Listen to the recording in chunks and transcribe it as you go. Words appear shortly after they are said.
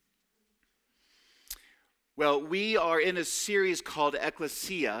Well, we are in a series called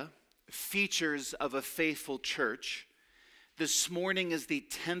Ecclesia, Features of a Faithful Church. This morning is the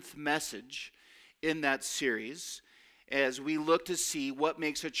 10th message in that series as we look to see what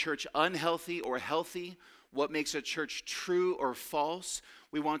makes a church unhealthy or healthy, what makes a church true or false.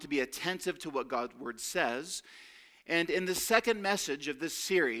 We want to be attentive to what God's Word says. And in the second message of this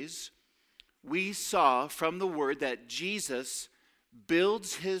series, we saw from the Word that Jesus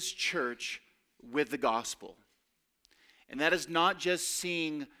builds his church with the gospel. And that is not just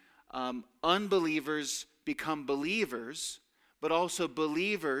seeing unbelievers become believers, but also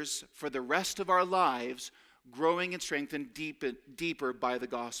believers for the rest of our lives growing and strengthened deeper by the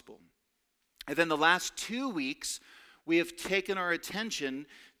gospel. And then the last 2 weeks, we have taken our attention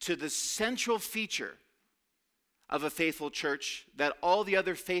to the central feature of a faithful church that all the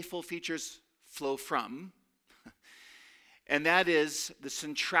other faithful features flow from. And that is the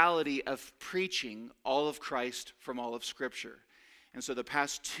centrality of preaching all of Christ from all of Scripture. And so the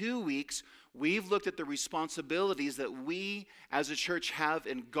past 2 weeks, we've looked at the responsibilities that we as a church have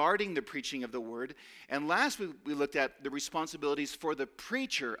in guarding the preaching of the Word. And last week, we looked at the responsibilities for the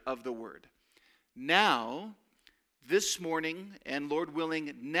preacher of the Word. Now, this morning, and Lord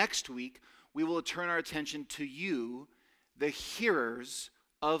willing, next week, we will turn our attention to you, the hearers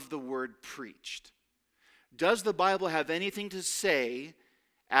of the Word preached. Does the Bible have anything to say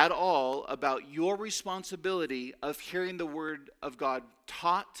at all about your responsibility of hearing the Word of God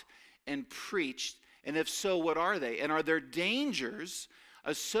taught and preached? And if so, what are they? And are there dangers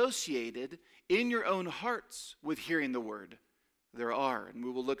associated in your own hearts with hearing the Word? There are, and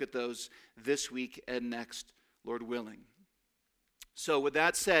we will look at those this week and next, Lord willing. So with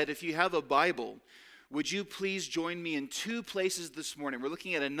that said, if you have a Bible, would you please join me in 2 places this morning? We're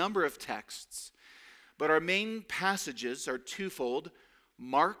looking at a number of texts. But our main passages are twofold: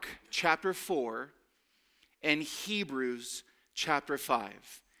 Mark chapter 4 and Hebrews chapter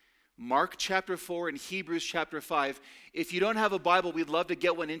 5. Mark chapter 4 and Hebrews chapter 5. If you don't have a Bible, we'd love to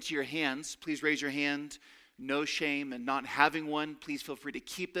get one into your hands. Please raise your hand. No shame in not having one. Please feel free to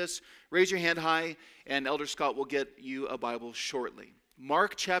keep this. Raise your hand high, and Elder Scott will get you a Bible shortly.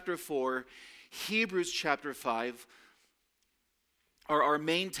 Mark chapter 4, Hebrews chapter 5. Are our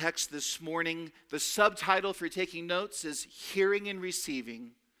main text this morning. The subtitle for taking notes is Hearing and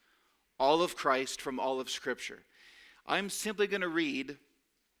Receiving All of Christ from All of Scripture. I'm simply going to read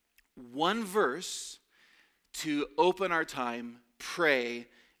one verse to open our time, pray,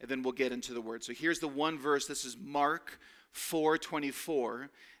 and then we'll get into the Word. So here's the one verse. This is Mark 4:24.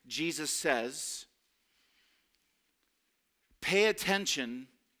 Jesus says, "Pay attention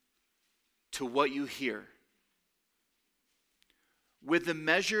to what you hear. With the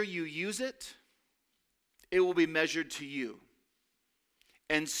measure you use it, it will be measured to you,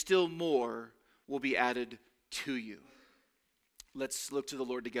 and still more will be added to you." Let's look to the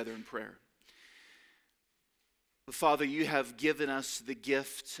Lord together in prayer. Father, you have given us the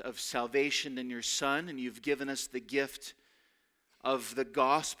gift of salvation in your Son, and you've given us the gift of the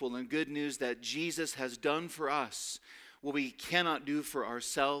gospel and good news that Jesus has done for us what we cannot do for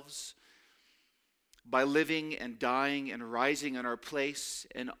ourselves, by living and dying and rising in our place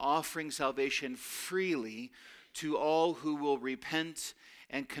and offering salvation freely to all who will repent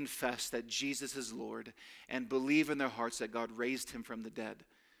and confess that Jesus is Lord and believe in their hearts that God raised him from the dead.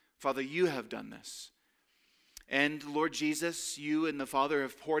 Father, you have done this. And Lord Jesus, you and the Father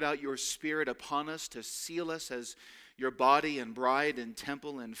have poured out your Spirit upon us to seal us as your body and bride and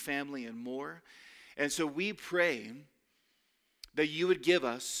temple and family and more. And so we pray that you would give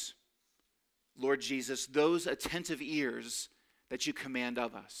us, Lord Jesus, those attentive ears that you command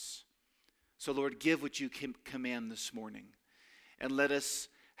of us. So, Lord, give what you command this morning. And let us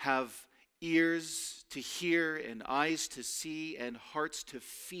have ears to hear and eyes to see and hearts to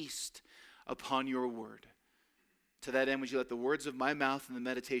feast upon your word. To that end, would you let the words of my mouth and the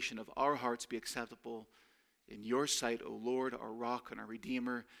meditation of our hearts be acceptable in your sight, O Lord, our rock and our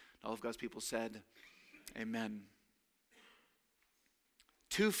redeemer. And all of God's people said, amen.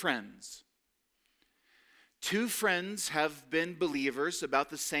 2 friends. 2 friends have been believers about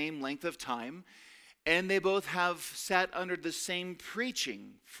the same length of time, and they both have sat under the same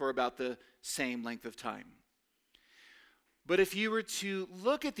preaching for about the same length of time. But if you were to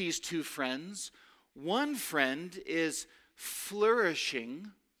look at these 2 friends, one friend is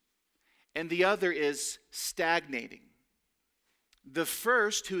flourishing and the other is stagnating. The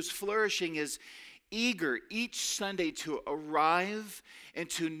first, who's flourishing, is eager each Sunday to arrive and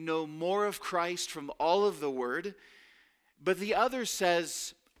to know more of Christ from all of the Word. But the other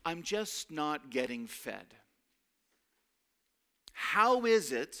says, I'm just not getting fed. How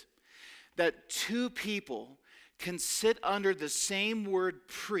is it that two people can sit under the same word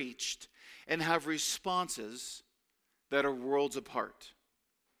preached and have responses that are worlds apart.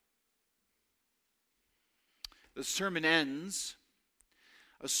 The sermon ends.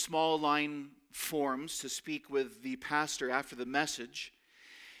 A small line forms to speak with the pastor after the message.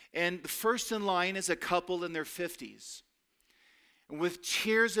 And the first in line is a couple in their 50s. And with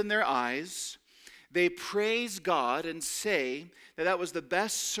tears in their eyes, they praise God and say that that was the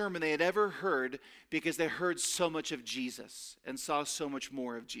best sermon they had ever heard because they heard so much of Jesus and saw so much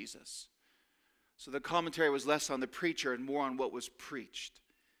more of Jesus. So the commentary was less on the preacher and more on what was preached.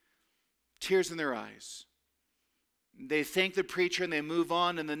 Tears in their eyes. They thank the preacher and they move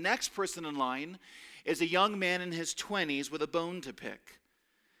on. And the next person in line is a young man in his 20s with a bone to pick.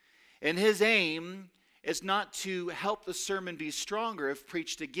 And his aim is not to help the sermon be stronger if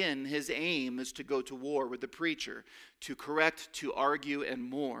preached again. His aim is to go to war with the preacher, to correct, to argue, and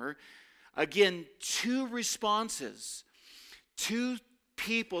more. Again, two responses, two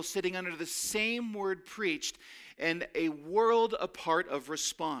people sitting under the same word preached, and a world apart of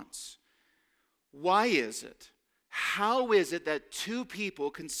response. Why is it? How is it that two people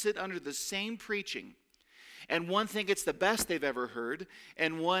can sit under the same preaching and one think it's the best they've ever heard,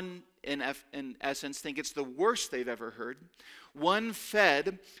 and one, in essence, think it's the worst they've ever heard? One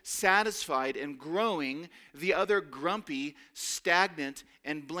fed, satisfied, and growing, the other grumpy, stagnant,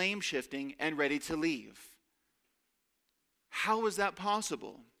 and blame-shifting, and ready to leave. How is that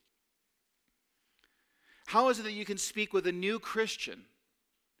possible? How is it that you can speak with a new Christian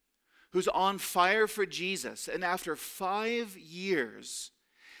who's on fire for Jesus, and after 5 years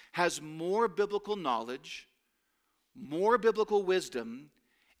has more biblical knowledge, more biblical wisdom,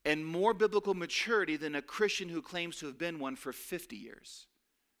 and more biblical maturity than a Christian who claims to have been one for 50 years?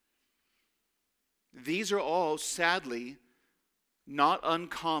 These are all, sadly, not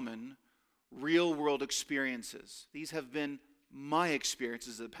uncommon real-world experiences. These have been my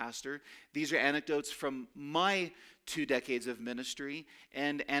experiences as a pastor. These are anecdotes from my 2 decades of ministry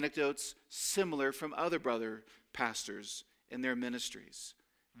and anecdotes similar from other brother pastors in their ministries.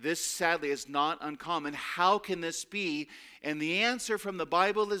 This, sadly, is not uncommon. How can this be? And the answer from the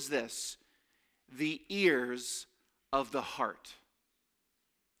Bible is this: the ears of the heart.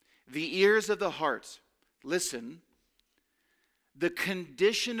 The ears of the heart. Listen, the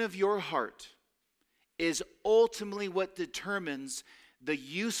condition of your heart is ultimately what determines the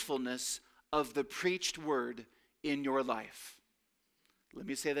usefulness of the preached word in your life. Let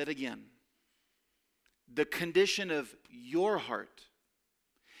me say that again. The condition of your heart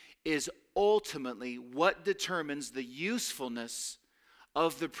is ultimately what determines the usefulness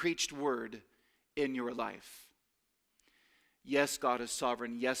of the preached word in your life. Yes, God is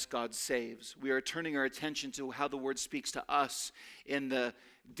sovereign. Yes, God saves. We are turning our attention to how the word speaks to us in the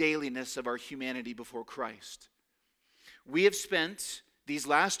dailiness of our humanity before Christ. We have spent these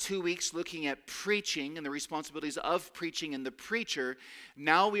last 2 weeks looking at preaching and the responsibilities of preaching and the preacher.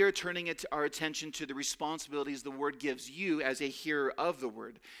 Now we are turning our attention to the responsibilities the word gives you as a hearer of the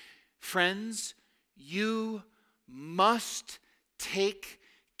word. Friends, you must take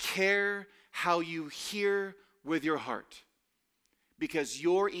care how you hear with your heart, because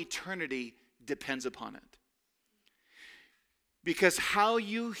your eternity depends upon it. Because how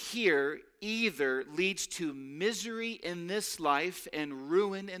you hear either leads to misery in this life and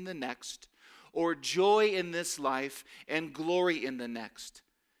ruin in the next, or joy in this life and glory in the next.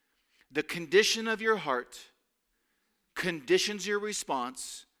 The condition of your heart conditions your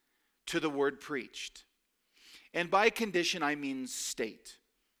response to the word preached. And by condition, I mean state.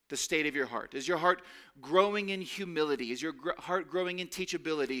 The state of your heart. Is your heart growing in humility? Is your heart growing in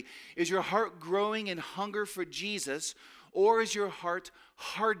teachability? Is your heart growing in hunger for Jesus? Or is your heart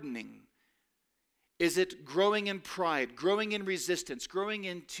hardening? Is it growing in pride, growing in resistance, growing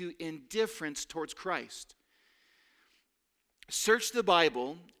into indifference towards Christ? Search the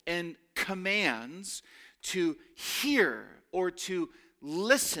Bible, and commands to hear or to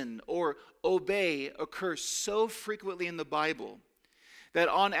listen or obey occur so frequently in the Bible that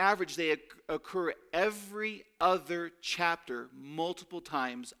on average they occur every other chapter multiple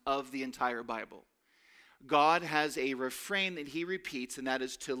times of the entire Bible. God has a refrain that he repeats, and that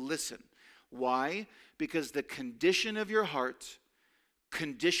is to listen. Why? Because the condition of your heart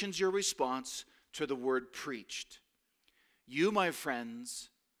conditions your response to the word preached. You, my friends,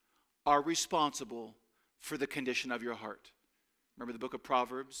 are responsible for the condition of your heart. Remember the book of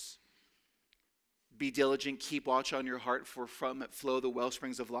Proverbs? Be diligent, keep watch on your heart, for from it flow the well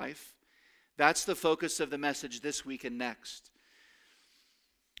springs of life. That's the focus of the message this week and next.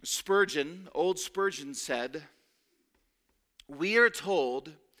 Old Spurgeon said, "We are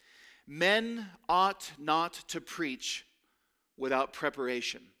told Men ought not to preach without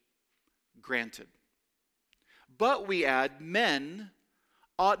preparation. Granted. But we add, men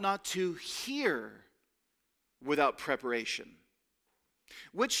ought not to hear without preparation.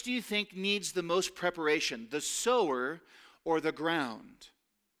 Which do you think needs the most preparation, the sower or the ground?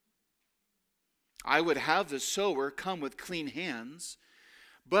 I would have the sower come with clean hands,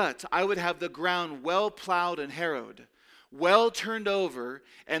 but I would have the ground well plowed and harrowed, well turned over,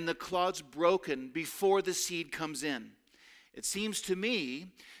 and the clods broken before the seed comes in. It seems to me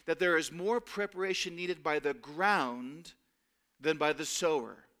that there is more preparation needed by the ground than by the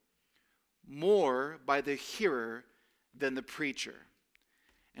sower, more by the hearer than the preacher.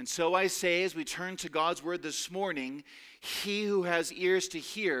 And so I say, as we turn to God's word this morning, he who has ears to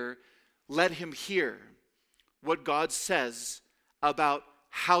hear, let him hear what God says about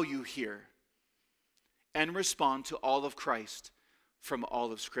how you hear, and respond to all of Christ from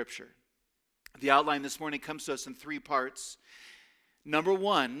all of Scripture. The outline this morning comes to us in 3 parts. Number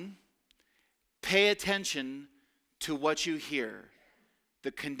 1, pay attention to what you hear.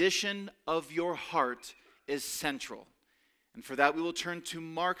 The condition of your heart is central. And for that, we will turn to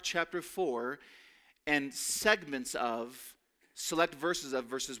Mark chapter 4 and segments of, select verses of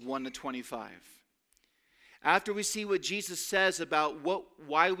verses 1 to 25. After we see what Jesus says about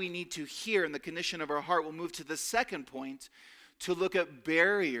why we need to hear in the condition of our heart, we'll move to the second point to look at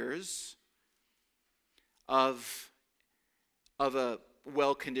barriers of a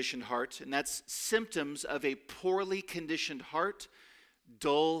well-conditioned heart, and that's symptoms of a poorly conditioned heart,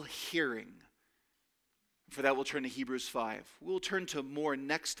 dull hearing. For that, we'll turn to Hebrews 5. We'll turn to more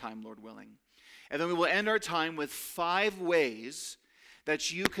next time, Lord willing. And then we will end our time with 5 ways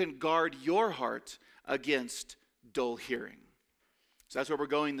that you can guard your heart against dull hearing. So that's where we're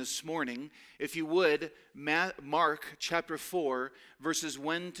going this morning. If you would, Mark chapter 4, verses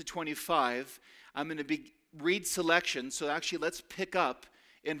 1 to 25. I'm going to read selections, so actually let's pick up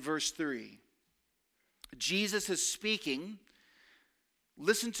in verse 3. Jesus is speaking.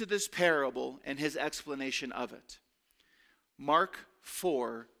 Listen to this parable and his explanation of it. Mark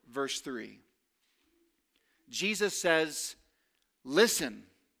 4, verse 3. Jesus says, "Listen.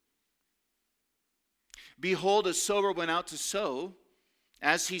 Behold, a sower went out to sow.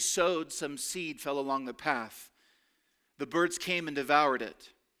 As he sowed, some seed fell along the path. The birds came and devoured it.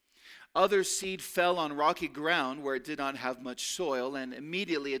 Other seed fell on rocky ground where it did not have much soil, and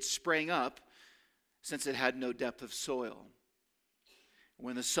immediately it sprang up, since it had no depth of soil.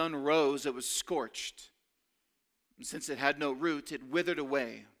 When the sun rose, it was scorched, and since it had no root, it withered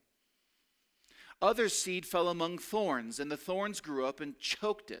away. Other seed fell among thorns, and the thorns grew up and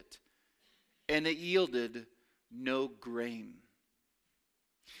choked it, and it yielded no grain.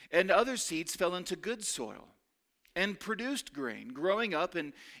 And other seeds fell into good soil and produced grain, growing up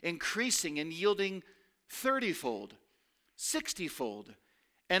and increasing and yielding 30-fold, 60-fold,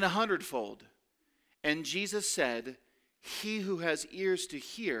 and 100-fold. And Jesus said, 'He who has ears to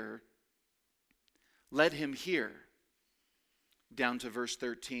hear, let him hear.'" Down to verse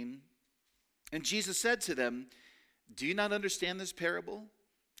 13. And Jesus said to them, "Do you not understand this parable?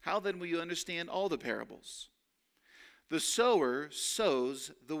 How then will you understand all the parables? The sower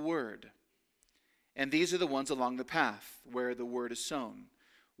sows the word. And these are the ones along the path where the word is sown.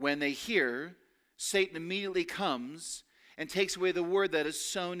 When they hear, Satan immediately comes and takes away the word that is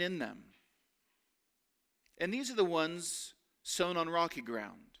sown in them. And these are the ones sown on rocky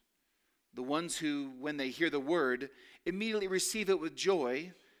ground, the ones who, when they hear the word, immediately receive it with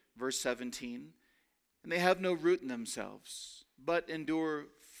joy," verse 17, "and they have no root in themselves, but endure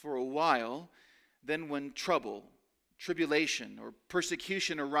for a while. Then when tribulation, or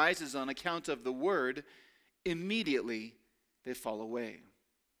persecution arises on account of the word, immediately they fall away.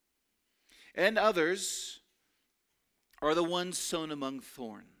 And others are the ones sown among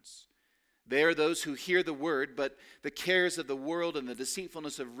thorns. They are those who hear the word, but the cares of the world and the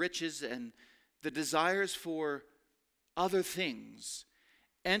deceitfulness of riches and the desires for other things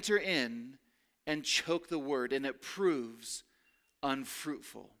enter in and choke the word, and it proves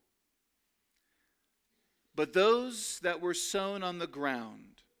unfruitful. But those that were sown on the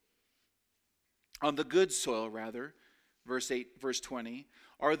ground, on the good soil rather, verse 20,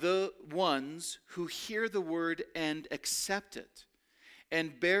 are the ones who hear the word and accept it,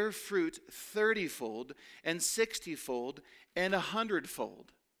 and bear fruit 30-fold and 60-fold and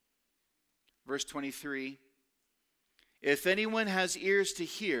 100-fold. Verse 23, "If anyone has ears to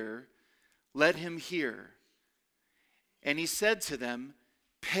hear, let him hear." And he said to them,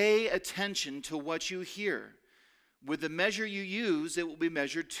 "Pay attention to what you hear. With the measure you use, it will be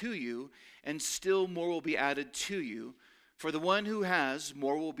measured to you, and still more will be added to you. For the one who has,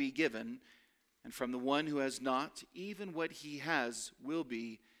 more will be given, and from the one who has not, even what he has will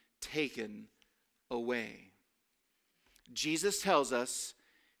be taken away. Jesus tells us,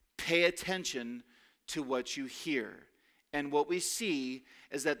 pay attention to what you hear. And what we see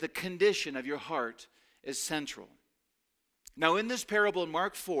is that the condition of your heart is central. Now, in this parable in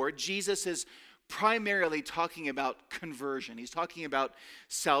Mark 4, Jesus is primarily talking about conversion. He's talking about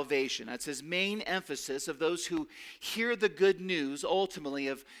salvation. That's his main emphasis of those who hear the good news, ultimately,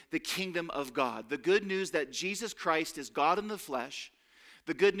 of the kingdom of God. The good news that Jesus Christ is God in the flesh.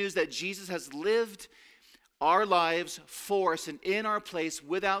 The good news that Jesus has lived our lives for us and in our place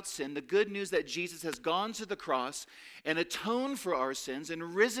without sin. The good news that Jesus has gone to the cross and atoned for our sins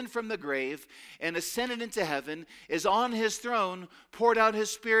and risen from the grave and ascended into heaven, is on his throne, poured out his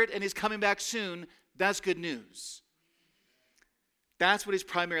Spirit, and he's coming back soon. That's good news. That's what he's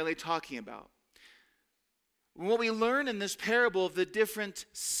primarily talking about. What we learn in this parable of the different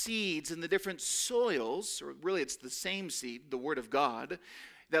seeds and the different soils, or really it's the same seed, the Word of God,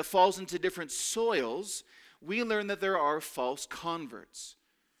 that falls into different soils, we learn that there are false converts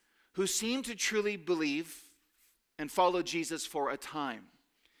who seem to truly believe and follow Jesus for a time.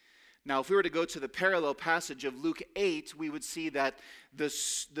 Now, if we were to go to the parallel passage of Luke 8, we would see that the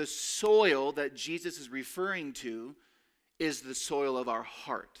soil that Jesus is referring to is the soil of our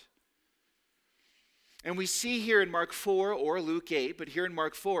heart. And we see here in Mark 4 or Luke 8, but here in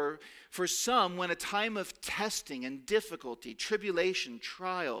Mark 4, for some, when a time of testing and difficulty, tribulation,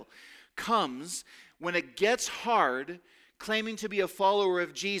 trial comes, when it gets hard, claiming to be a follower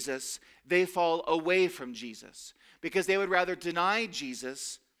of Jesus, they fall away from Jesus because they would rather deny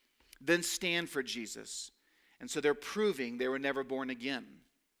Jesus than stand for Jesus. And so they're proving they were never born again.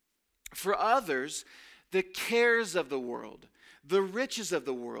 For others, the cares of the world, the riches of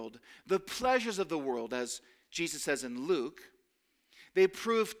the world, the pleasures of the world, as Jesus says in Luke, they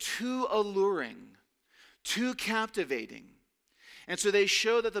prove too alluring, too captivating. And so they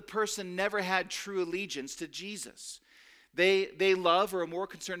show that the person never had true allegiance to Jesus. They love or are more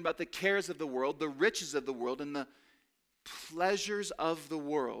concerned about the cares of the world, the riches of the world, and the pleasures of the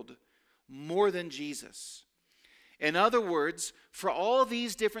world more than Jesus. In other words, for all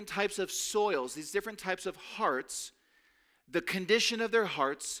these different types of soils, these different types of hearts, the condition of their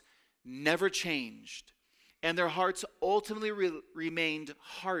hearts never changed. And their hearts ultimately remained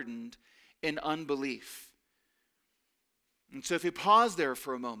hardened in unbelief. And so if you pause there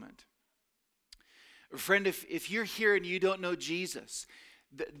for a moment, friend, if you're here and you don't know Jesus,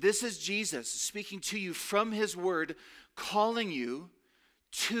 this is Jesus speaking to you from his word, calling you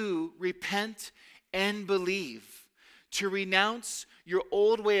to repent and believe, to renounce your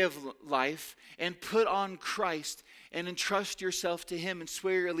old way of life and put on Christ and entrust yourself to him and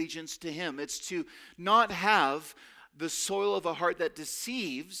swear your allegiance to him. It's to not have the soil of a heart that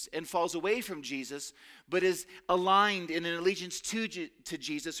deceives and falls away from Jesus, but is aligned in an allegiance to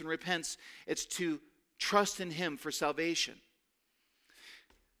Jesus and repents. It's to trust in him for salvation.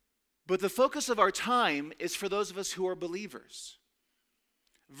 But the focus of our time is for those of us who are believers.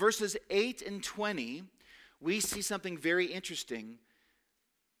 Verses 8 and 20, we see something very interesting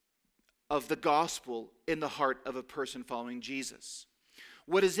of the gospel in the heart of a person following Jesus.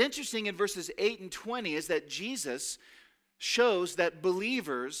 What is interesting in verses 8 and 20 is that Jesus shows that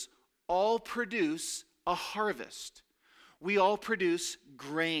believers all produce a harvest. We all produce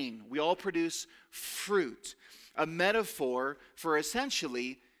grain. We all produce fruit. A metaphor for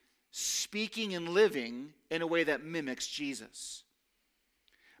essentially speaking and living in a way that mimics Jesus.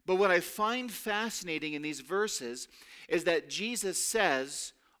 But what I find fascinating in these verses is that Jesus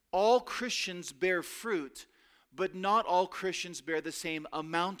says all Christians bear fruit, but not all Christians bear the same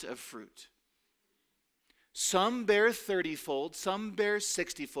amount of fruit. Some bear 30-fold, some bear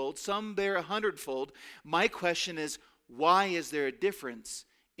 60-fold, some bear 100-fold. My question is, why is there a difference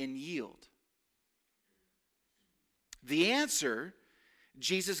in yield? The answer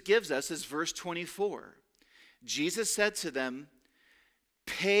Jesus gives us is verse 24. Jesus said to them,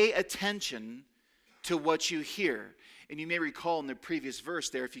 pay attention to what you hear. And you may recall in the previous verse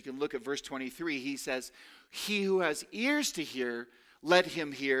there, if you can look at verse 23, he says, he who has ears to hear, let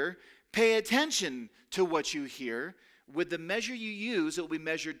him hear. Pay attention to what you hear. With the measure you use, it will be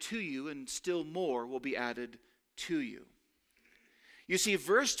measured to you, and still more will be added to you. You see,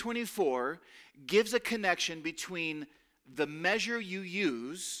 verse 24 gives a connection between the measure you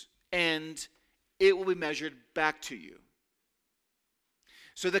use and it will be measured back to you.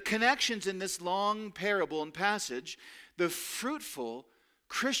 So the connections in this long parable and passage, the fruitful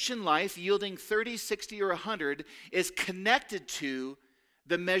Christian life yielding 30, 60, or 100 is connected to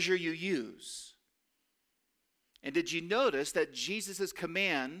the measure you use. And did you notice that Jesus'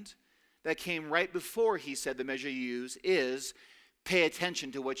 command that came right before he said the measure you use is pay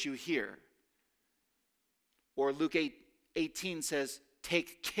attention to what you hear? Or Luke 8:18 says,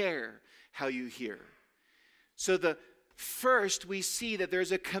 take care how you hear. So first we see that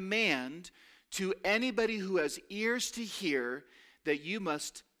there's a command to anybody who has ears to hear that you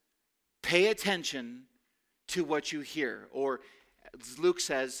must pay attention to what you hear. Or as Luke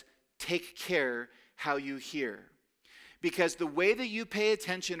says, take care how you hear. Because the way that you pay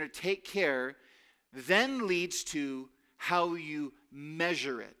attention or take care then leads to how you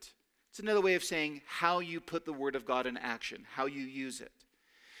measure it. It's another way of saying how you put the word of God in action, how you use it.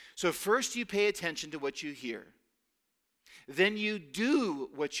 So first you pay attention to what you hear. Then you do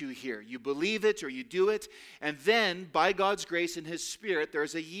what you hear. You believe it or you do it. And then, by God's grace and His Spirit,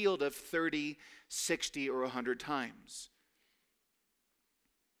 there's a yield of 30, 60, or 100 times.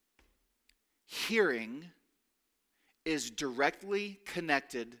 Hearing is directly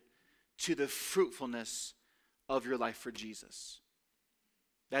connected to the fruitfulness of your life for Jesus.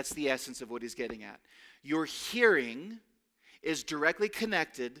 That's the essence of what he's getting at. Your hearing is directly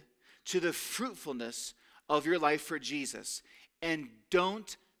connected to the fruitfulness of your life for Jesus. And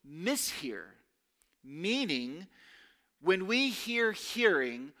don't mishear. Meaning, when we hear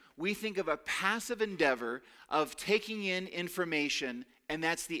hearing, we think of a passive endeavor of taking in information, and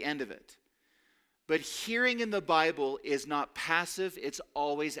that's the end of it. But hearing in the Bible is not passive, it's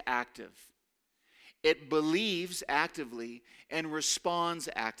always active. It believes actively and responds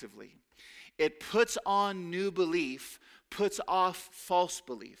actively. It puts on new belief, puts off false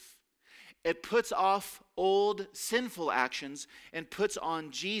belief. It puts off old sinful actions and puts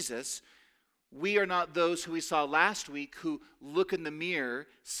on Jesus. We are not those who we saw last week who look in the mirror,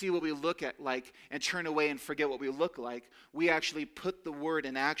 see what we look at like, and turn away and forget what we look like. We actually put the word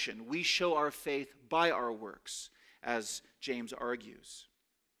in action. We show our faith by our works, as James argues.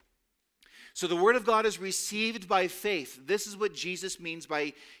 So the word of God is received by faith. This is what Jesus means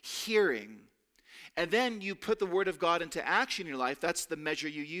by hearing. And then you put the word of God into action in your life. That's the measure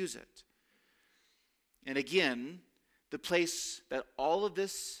you use it. And again, the place that all of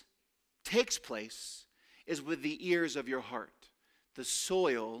this takes place is with the ears of your heart. The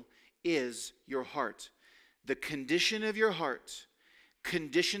soil is your heart. The condition of your heart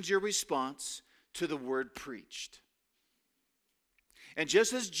conditions your response to the word preached. And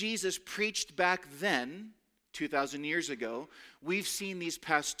just as Jesus preached back then, 2,000 years ago, we've seen these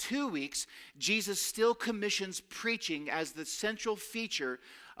past 2 weeks, Jesus still commissions preaching as the central feature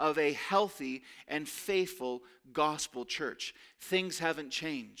of a healthy and faithful gospel church. Things haven't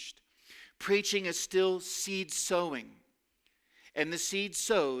changed. Preaching is still seed sowing. And the seed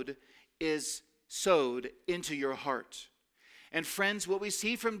sowed is sowed into your heart. And friends, what we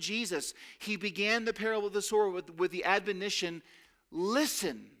see from Jesus, he began the parable of the sower with the admonition,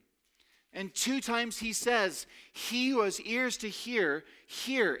 listen. And 2 times he says, he who has ears to hear,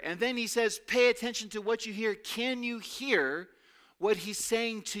 hear. And then he says, pay attention to what you hear. Can you hear what he's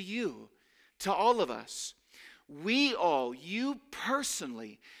saying to you, to all of us? We all, you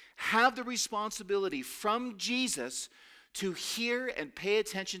personally, have the responsibility from Jesus to hear and pay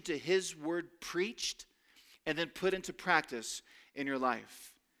attention to his word preached and then put into practice in your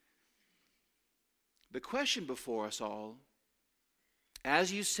life. The question before us all,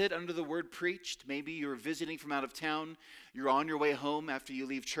 as you sit under the word preached, maybe you're visiting from out of town, you're on your way home after you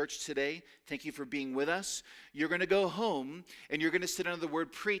leave church today. Thank you for being with us. You're going to go home and you're going to sit under the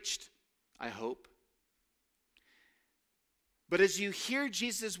word preached, I hope. But as you hear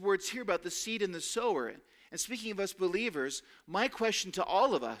Jesus' words here about the seed and the sower, and speaking of us believers, my question to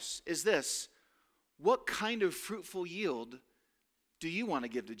all of us is this: what kind of fruitful yield do you want to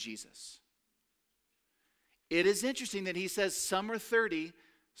give to Jesus? It is interesting that he says some are 30,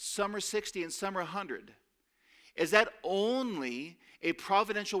 some are 60, and some are 100. Is that only a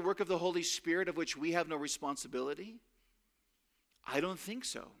providential work of the Holy Spirit of which we have no responsibility? I don't think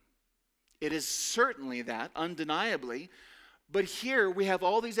so. It is certainly that, undeniably. But here we have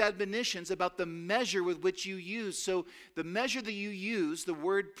all these admonitions about the measure with which you use. So the measure that you use, the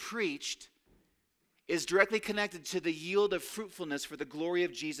word preached, is directly connected to the yield of fruitfulness for the glory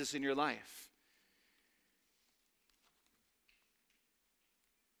of Jesus in your life.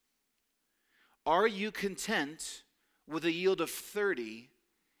 Are you content with a yield of 30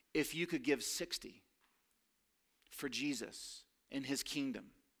 if you could give 60 for Jesus and his kingdom?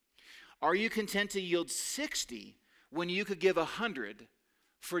 Are you content to yield 60 when you could give 100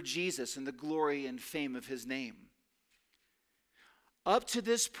 for Jesus and the glory and fame of his name? Up to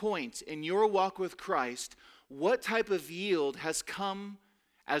this point in your walk with Christ, what type of yield has come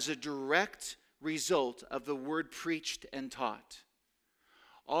as a direct result of the word preached and taught?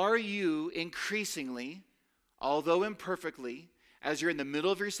 Are you increasingly, although imperfectly, as you're in the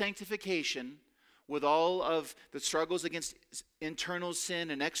middle of your sanctification, with all of the struggles against internal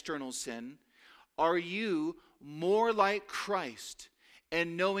sin and external sin, are you more like Christ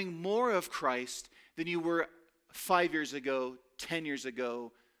and knowing more of Christ than you were 5 years ago, 10 years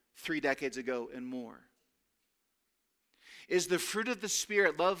ago, 3 decades ago, and more? Is the fruit of the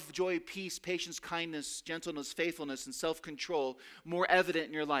Spirit, love, joy, peace, patience, kindness, gentleness, faithfulness, and self-control more evident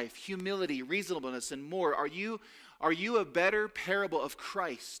in your life? Humility, reasonableness, and more. Are you a better parable of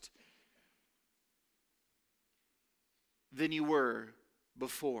Christ than you were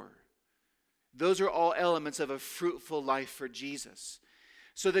before? Those are all elements of a fruitful life for Jesus.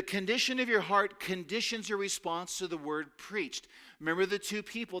 So the condition of your heart conditions your response to the word preached. Remember the two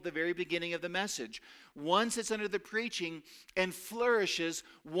people at the very beginning of the message. One sits under the preaching and flourishes.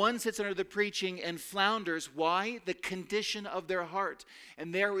 One sits under the preaching and flounders. Why? The condition of their heart.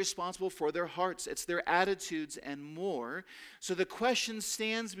 And they're responsible for their hearts. It's their attitudes and more. So the question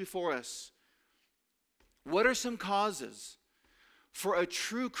stands before us. What are some causes for a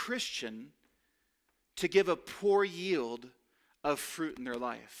true Christian to give a poor yield of fruit in their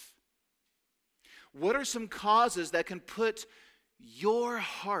life? What are some causes that can put your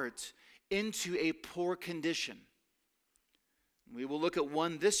heart into a poor condition? We will look at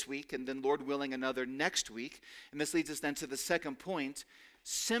one this week, and then, Lord willing, another next week. And this leads us then to the second point: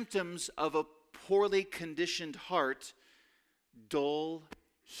 symptoms of a poorly conditioned heart, dull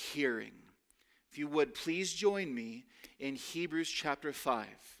hearing. If you would, please join me in Hebrews chapter 5.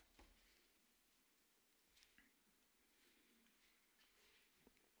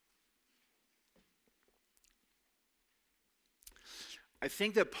 I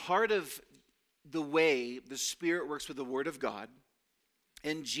think that part of the way the Spirit works with the Word of God,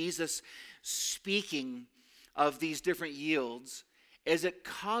 and Jesus speaking of these different yields, is it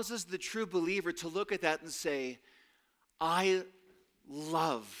causes the true believer to look at that and say, I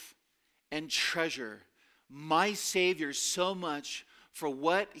love and treasure my Savior so much for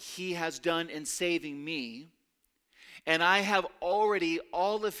what He has done in saving me, and I have already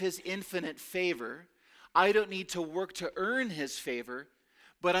all of His infinite favor. I don't need to work to earn His favor,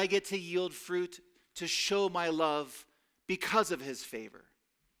 but I get to yield fruit to show my love because of His favor.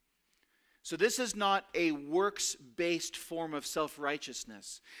 So this is not a works-based form of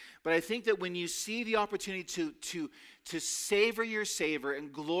self-righteousness. But I think that when you see the opportunity to savor your Savior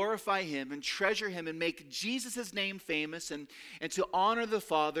and glorify Him and treasure Him and make Jesus' name famous and to honor the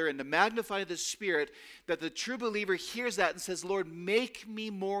Father and to magnify the Spirit, that the true believer hears that and says, Lord, make me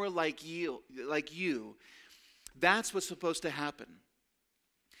more like you. That's what's supposed to happen.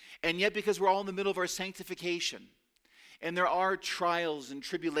 And yet, because we're all in the middle of our sanctification, and there are trials and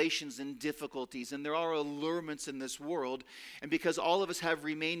tribulations and difficulties, and there are allurements in this world, and because all of us have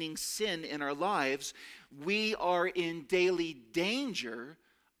remaining sin in our lives, we are in daily danger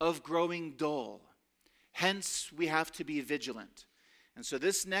of growing dull. Hence, we have to be vigilant. And so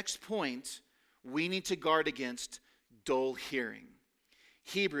this next point, we need to guard against dull hearing.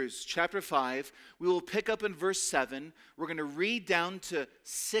 Hebrews chapter 5, we will pick up in verse 7. We're going to read down to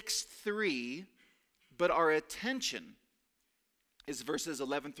 6:3, but our attention is verses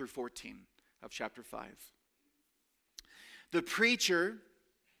 11 through 14 of chapter 5. The preacher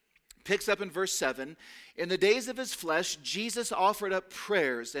picks up in verse 7. In the days of his flesh, Jesus offered up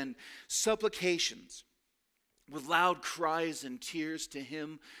prayers and supplications with loud cries and tears to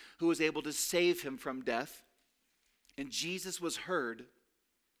Him who was able to save him from death. And Jesus was heard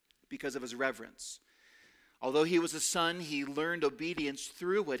because of His reverence. Although He was a son, He learned obedience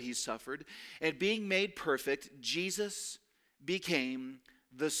through what He suffered. And being made perfect, Jesus became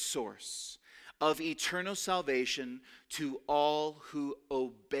the source of eternal salvation to all who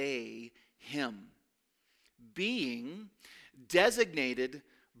obey Him, being designated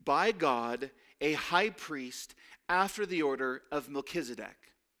by God a high priest after the order of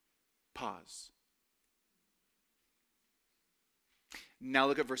Melchizedek. Pause. Now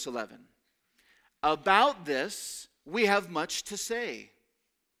look at verse 11. About this, we have much to say.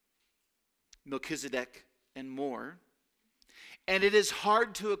 Melchizedek and more. And it is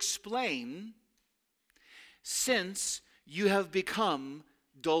hard to explain since you have become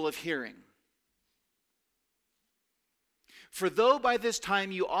dull of hearing. For though by this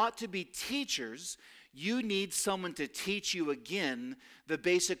time you ought to be teachers, you need someone to teach you again the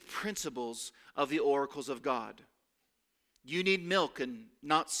basic principles of the oracles of God. You need milk and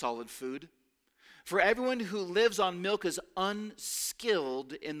not solid food. For everyone who lives on milk is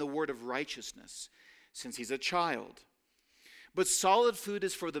unskilled in the word of righteousness, since he's a child. But solid food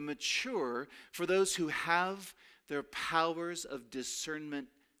is for the mature, for those who have their powers of discernment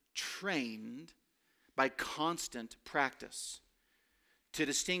trained by constant practice to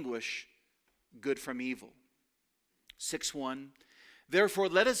distinguish good from evil. 6:1, therefore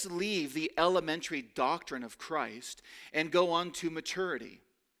let us leave the elementary doctrine of Christ and go on to maturity,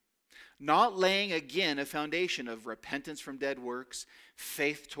 not laying again a foundation of repentance from dead works,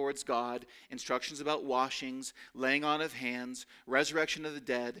 faith towards God, instructions about washings, laying on of hands, resurrection of the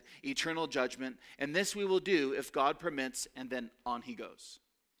dead, eternal judgment, and this we will do if God permits, and then on he goes.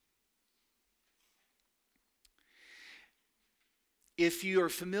 If you are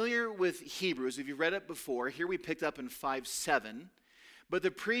familiar with Hebrews, if you've read it before, here we picked up in 5:7, but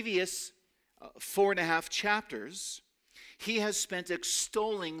the previous 4.5 chapters, he has spent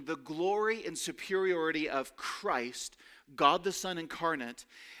extolling the glory and superiority of Christ, God the Son incarnate,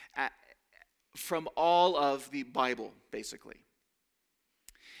 from all of the Bible, basically.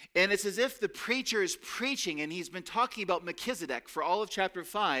 And it's as if the preacher is preaching, and he's been talking about Melchizedek for all of chapter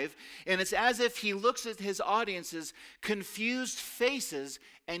 5, and it's as if he looks at his audience's confused faces,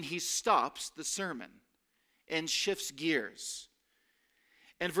 and he stops the sermon and shifts gears.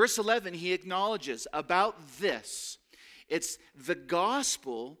 In verse 11, he acknowledges about this. It's the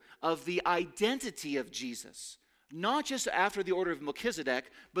gospel of the identity of Jesus, not just after the order of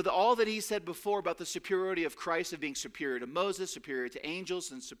Melchizedek, but all that he said before about the superiority of Christ, of being superior to Moses, superior to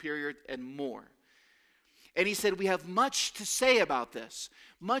angels, and superior and more. And he said, we have much to say about this,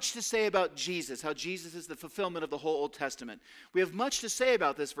 much to say about Jesus, how Jesus is the fulfillment of the whole Old Testament. We have much to say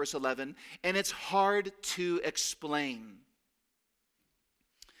about this, verse 11, and it's hard to explain.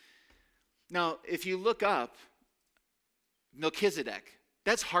 Now, if you look up Melchizedek,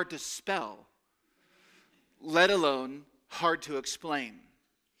 that's hard to spell, let alone hard to explain.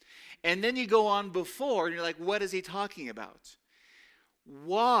 And then you go on before, and you're like, what is he talking about?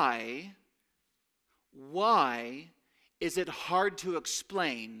 Why is it hard to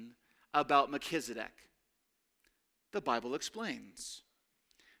explain about Melchizedek? The Bible explains.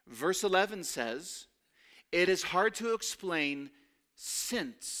 Verse 11 says, it is hard to explain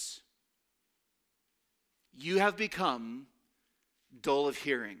since you have become dull of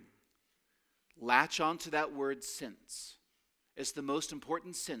hearing. Latch on to that word since. It's the most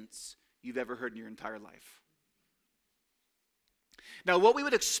important since you've ever heard in your entire life. Now, what we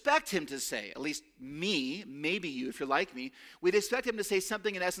would expect him to say, at least me, maybe you, if you're like me, we'd expect him to say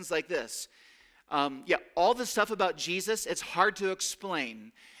something in essence like this. All the stuff about Jesus, it's hard to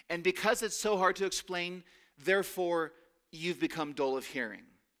explain. And because it's so hard to explain, therefore, you've become dull of hearing.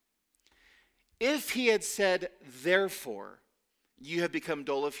 If he had said, therefore, you have become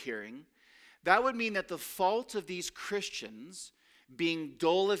dull of hearing, that would mean that the fault of these Christians being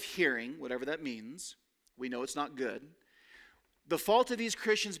dull of hearing, whatever that means, we know it's not good. The fault of these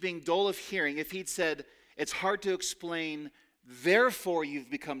Christians being dull of hearing, if he'd said, it's hard to explain, therefore you've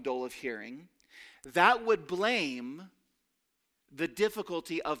become dull of hearing, that would blame the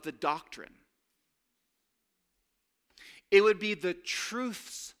difficulty of the doctrine. It would be the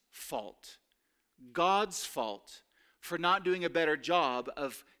truth's fault, God's fault, for not doing a better job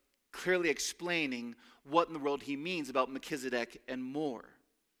of clearly explaining what in the world he means about Melchizedek and more.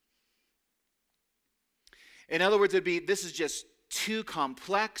 In other words, it'd be, this is just too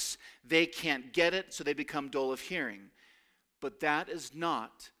complex, they can't get it, so they become dull of hearing. But that is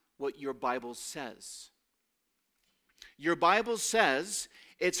not what your Bible says. Your Bible says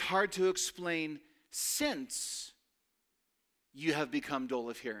it's hard to explain since you have become dull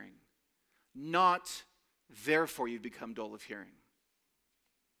of hearing, not therefore you've become dull of hearing.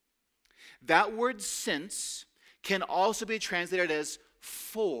 That word since can also be translated as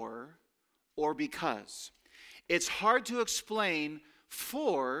for or because. It's hard to explain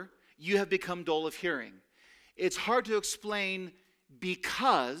for you have become dull of hearing. It's hard to explain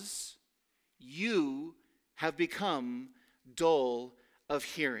because you have become dull of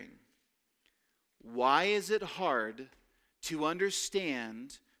hearing. Why is it hard to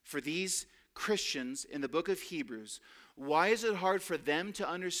understand for these Christians in the book of Hebrews? Why is it hard for them to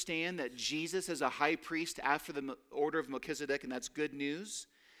understand that Jesus is a high priest after the order of Melchizedek, and that's good news?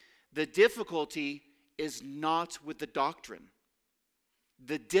 The difficulty is not with the doctrine.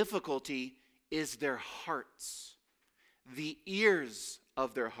 The difficulty is their hearts, the ears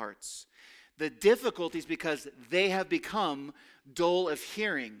of their hearts. The difficulty is because they have become dull of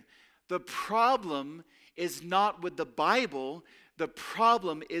hearing. The problem is not with the Bible. The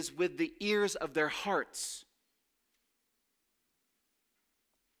problem is with the ears of their hearts.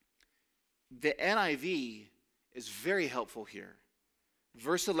 The NIV is very helpful here.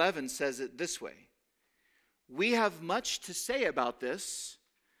 Verse 11 says it this way. We have much to say about this,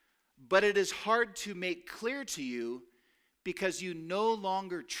 but it is hard to make clear to you because you no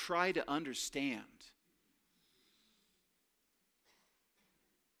longer try to understand.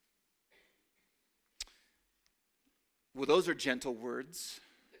 Well, those are gentle words.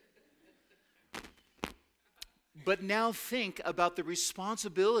 But now think about the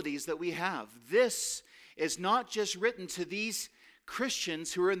responsibilities that we have. This is not just written to these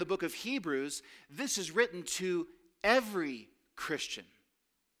Christians who are in the book of Hebrews. This is written to every Christian.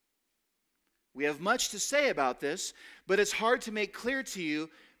 We have much to say about this, but it's hard to make clear to you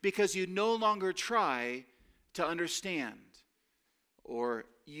because you no longer try to understand. Or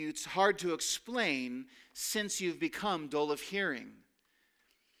it's hard to explain since you've become dull of hearing.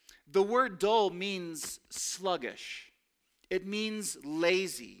 The word dull means sluggish. It means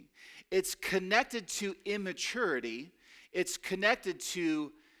lazy. It's connected to immaturity. It's connected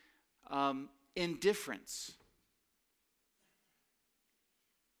to indifference.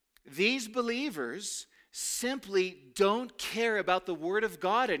 These believers simply don't care about the Word of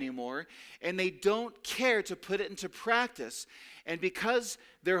God anymore, and they don't care to put it into practice. And because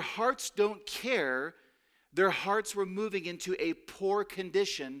their hearts don't care, their hearts were moving into a poor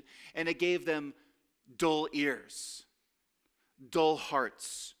condition, and it gave them dull ears, dull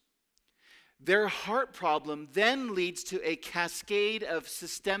hearts. Their heart problem then leads to a cascade of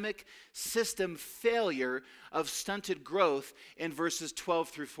system failure of stunted growth in verses 12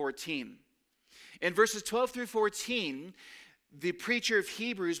 through 14. In verses 12 through 14, the preacher of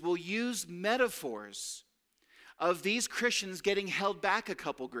Hebrews will use metaphors of these Christians getting held back a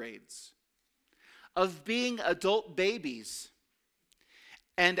couple grades, of being adult babies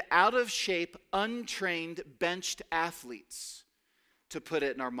and out of shape, untrained, benched athletes, to put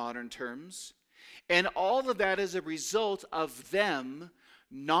it in our modern terms. And all of that is a result of them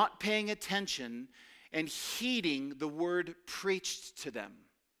not paying attention and heeding the word preached to them.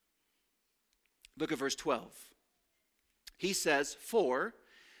 Look at verse 12. He says, "For,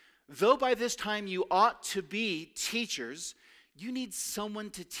 though by this time you ought to be teachers, you need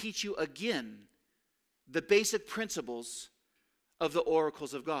someone to teach you again the basic principles of the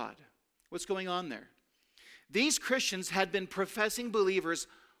oracles of God." What's going on there? These Christians had been professing believers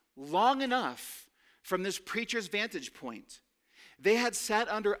long enough from this preacher's vantage point. They had sat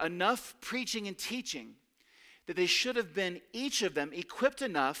under enough preaching and teaching that they should have been, each of them, equipped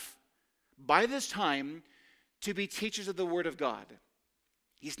enough by this time to be teachers of the Word of God.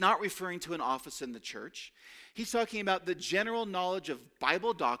 He's not referring to an office in the church. He's talking about the general knowledge of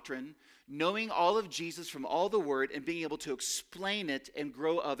Bible doctrine, knowing all of Jesus from all the Word, and being able to explain it and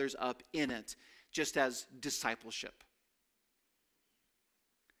grow others up in it, just as discipleship.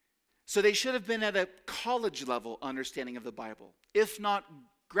 So they should have been at a college level understanding of the Bible, if not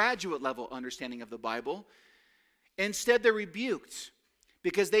graduate level understanding of the Bible. Instead, they're rebuked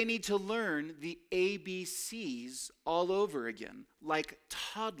because they need to learn the ABCs all over again, like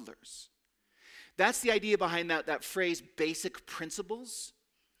toddlers. That's the idea behind that phrase, basic principles.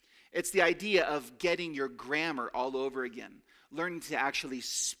 It's the idea of getting your grammar all over again, learning to actually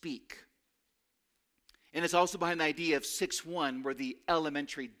speak. And it's also behind the idea of 6:1, where the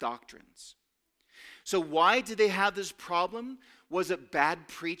elementary doctrines. So why did they have this problem? Was it bad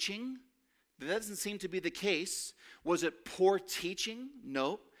preaching? That doesn't seem to be the case. Was it poor teaching?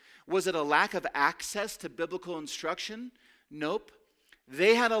 Nope. Was it a lack of access to biblical instruction? Nope.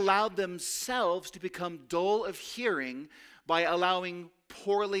 They had allowed themselves to become dull of hearing by allowing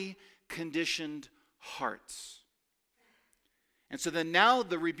poorly conditioned hearts. And so then now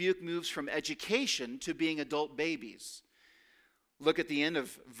the rebuke moves from education to being adult babies. Look at the end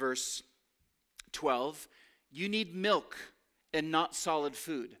of verse 12. You need milk and not solid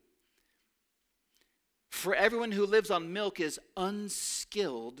food. For everyone who lives on milk is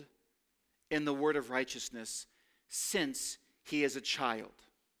unskilled in the word of righteousness, since he is a child.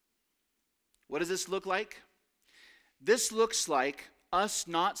 What does this look like? This looks like us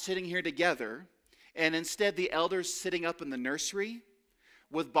not sitting here together, and instead the elders sitting up in the nursery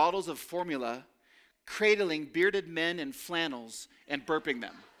with bottles of formula, cradling bearded men in flannels and burping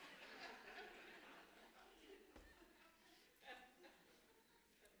them.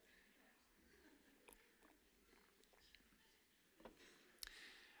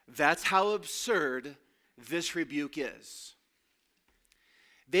 That's how absurd this rebuke is.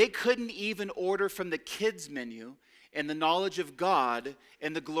 They couldn't even order from the kids' menu and the knowledge of God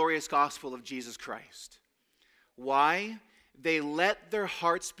and the glorious gospel of Jesus Christ. Why? They let their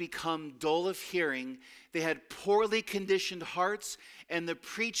hearts become dull of hearing. They had poorly conditioned hearts, and the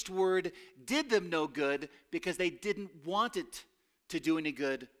preached word did them no good because they didn't want it to do any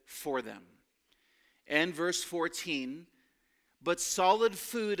good for them. And verse 14, but solid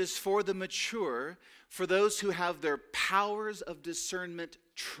food is for the mature, for those who have their powers of discernment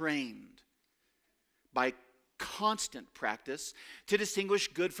trained by constant practice to distinguish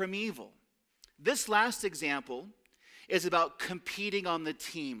good from evil. This last example is about competing on the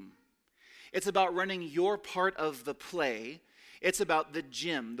team. It's about running your part of the play. It's about the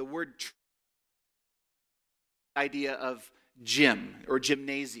gym. The word idea of gym or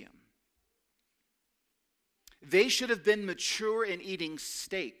gymnasium. They should have been mature in eating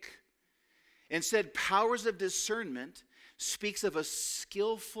steak. Instead, powers of discernment speaks of a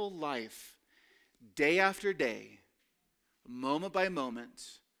skillful life, day after day, moment by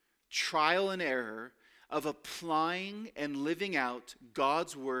moment, trial and error, of applying and living out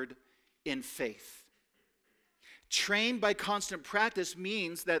God's word in faith. Trained by constant practice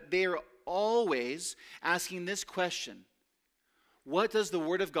means that they are always asking this question: what does the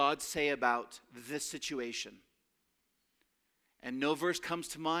word of God say about this situation? And no verse comes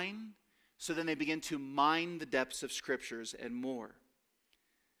to mind, so then they begin to mine the depths of scriptures and more.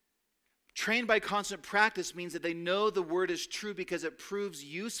 Trained by constant practice means that they know the word is true because it proves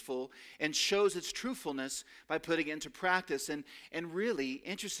useful and shows its truthfulness by putting it into practice. And really,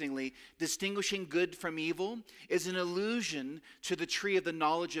 interestingly, distinguishing good from evil is an allusion to the tree of the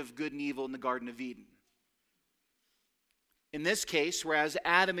knowledge of good and evil in the Garden of Eden. In this case, whereas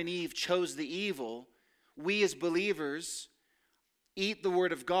Adam and Eve chose the evil, we as believers eat the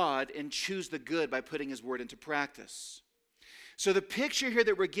word of God and choose the good by putting his word into practice. So the picture here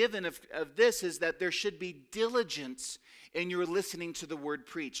that we're given of this is that there should be diligence in your listening to the word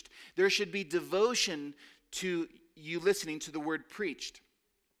preached. There should be devotion to you listening to the word preached.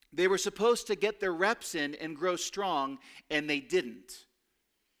 They were supposed to get their reps in and grow strong, and they didn't.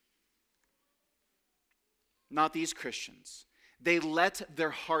 Not these Christians. They let their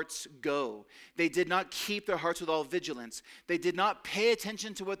hearts go. They did not keep their hearts with all vigilance. They did not pay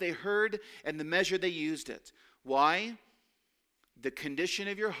attention to what they heard and the measure they used it. Why? The condition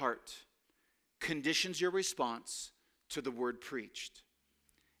of your heart conditions your response to the word preached.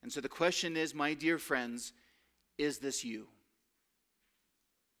 And so the question is, my dear friends, is this you?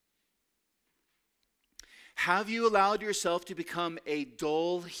 Have you allowed yourself to become a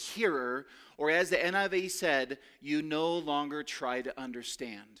dull hearer, or as the NIV said, you no longer try to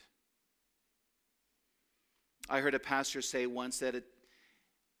understand? I heard a pastor say once that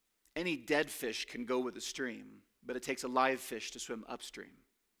any dead fish can go with the stream, but it takes a live fish to swim upstream.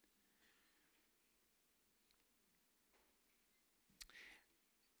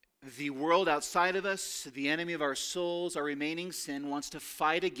 The world outside of us, the enemy of our souls, our remaining sin, wants to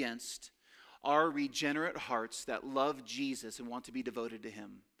fight against our regenerate hearts that love Jesus and want to be devoted to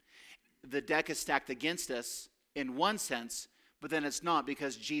him. The deck is stacked against us in one sense, but then it's not,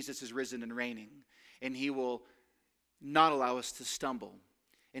 because Jesus is risen and reigning, and he will not allow us to stumble,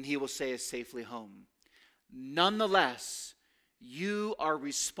 and he will say us safely home. Nonetheless, you are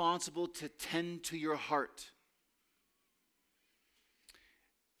responsible to tend to your heart.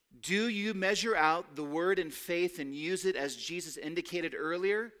 Do you measure out the word in faith and use it as Jesus indicated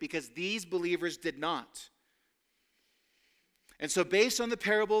earlier? Because these believers did not. And so based on the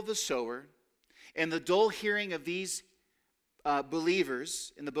parable of the sower and the dull hearing of these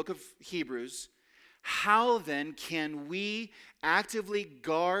believers in the book of Hebrews, how then can we actively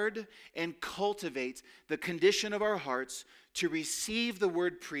guard and cultivate the condition of our hearts to receive the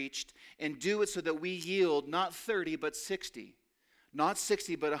word preached and do it so that we yield not 30 but 60? Not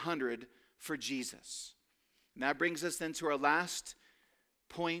 60, but 100 for Jesus. And that brings us then to our last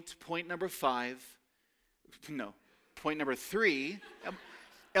point, point number 3.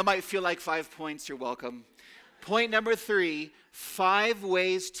 It might feel like 5 points, you're welcome. Point number 3, 5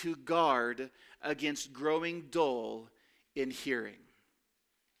 ways to guard against growing dull in hearing.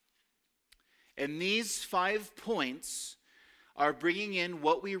 And these 5 points are bringing in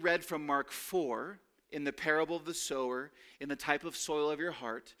what we read from Mark 4, in the parable of the sower, in the type of soil of your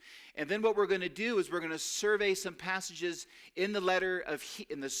heart. And then what we're going to do is we're going to survey some passages in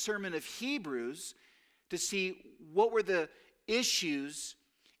the sermon of Hebrews to see what were the issues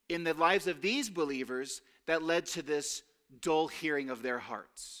in the lives of these believers that led to this dull hearing of their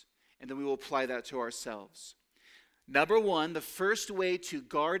hearts. And then we will apply that to ourselves. Number 1, the first way to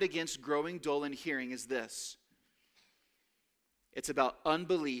guard against growing dull in hearing is this. It's about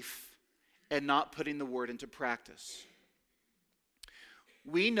unbelief and not putting the word into practice.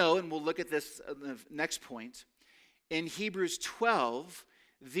 We know, and we'll look at this in the next point, in Hebrews 12,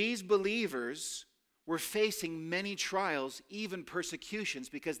 these believers were facing many trials, even persecutions,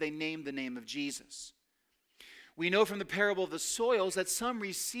 because they named the name of Jesus. We know from the parable of the soils that some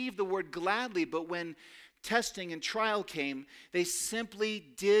received the word gladly, but when testing and trial came, they simply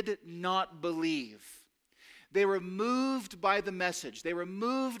did not believe. They were moved by the message. They were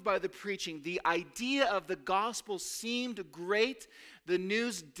moved by the preaching. The idea of the gospel seemed great. The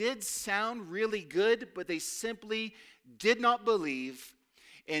news did sound really good, but they simply did not believe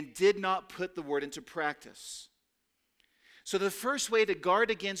and did not put the word into practice. So the first way to guard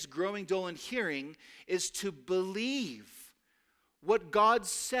against growing dull in hearing is to believe what God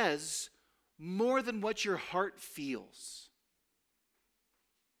says more than what your heart feels.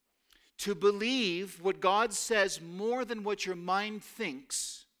 To believe what God says more than what your mind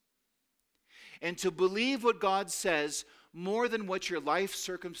thinks. And to believe what God says more than what your life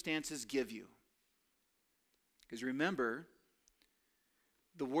circumstances give you. Because remember,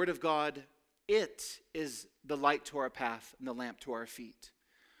 the Word of God, it is the light to our path and the lamp to our feet.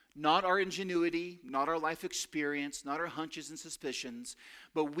 Not our ingenuity, not our life experience, not our hunches and suspicions,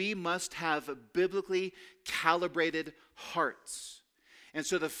 but we must have biblically calibrated hearts. And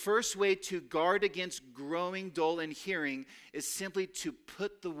so the first way to guard against growing dull in hearing is simply to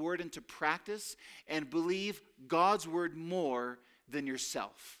put the word into practice and believe God's word more than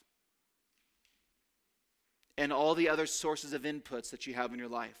yourself and all the other sources of inputs that you have in your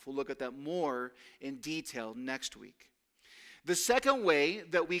life. We'll look at that more in detail next week. The second way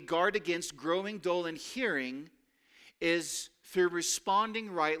that we guard against growing dull in hearing is through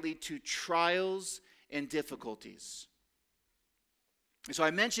responding rightly to trials and difficulties. So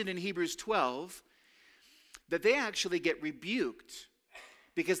I mentioned in Hebrews 12 that they actually get rebuked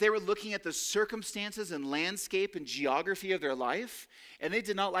because they were looking at the circumstances and landscape and geography of their life, and they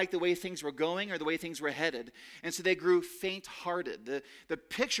did not like the way things were going or the way things were headed. And so they grew faint-hearted. The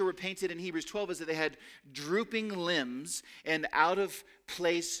picture we're painted in Hebrews 12 is that they had drooping limbs and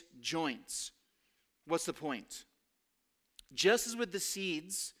out-of-place joints. What's the point? Just as with the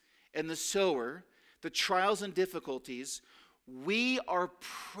seeds and the sower, the trials and difficulties, we have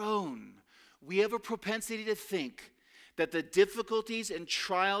a propensity to think that the difficulties and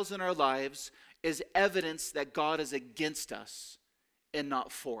trials in our lives is evidence that God is against us and not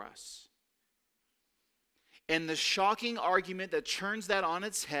for us. And the shocking argument that turns that on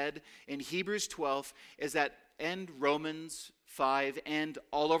its head in Hebrews 12 is that, and Romans 5, and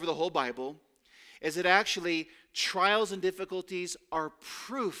all over the whole Bible, is that actually trials and difficulties are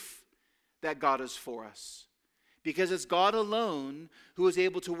proof that God is for us. Because it's God alone who is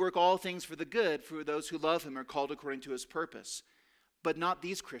able to work all things for the good for those who love him are called according to his purpose. But not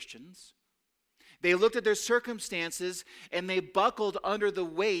these Christians. They looked at their circumstances and they buckled under the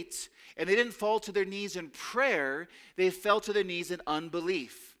weight, and they didn't fall to their knees in prayer. They fell to their knees in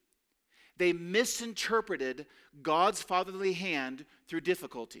unbelief. They misinterpreted God's fatherly hand through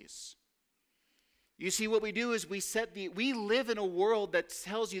difficulties. You see, what we do is we live in a world that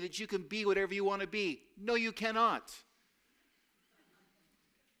tells you that you can be whatever you want to be. No, you cannot.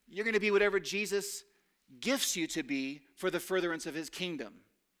 You're going to be whatever Jesus gifts you to be for the furtherance of his kingdom.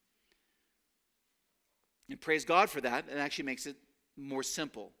 And praise God for that. It actually makes it more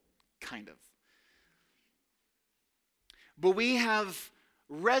simple, kind of. But we have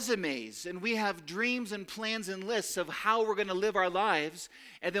resumes and we have dreams and plans and lists of how we're going to live our lives,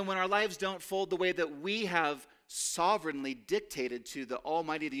 and then when our lives don't fold the way that we have sovereignly dictated to the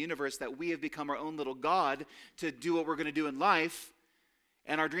Almighty of the universe, that we have become our own little God to do what we're going to do in life,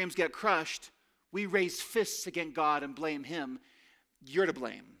 and our dreams get crushed, we raise fists against God and blame him. You're to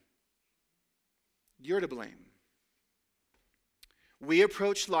blame. You're to blame. We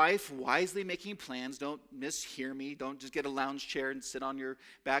approach life wisely making plans. Don't mishear me. Don't just get a lounge chair and sit on your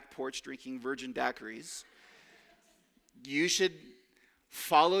back porch drinking virgin daiquiris. You should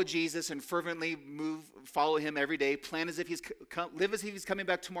follow Jesus and fervently follow him every day. Live as if he's coming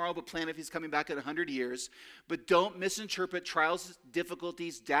back tomorrow, but plan if he's coming back in 100 years. But don't misinterpret trials,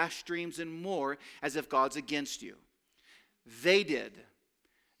 difficulties, dash dreams, and more as if God's against you. They did.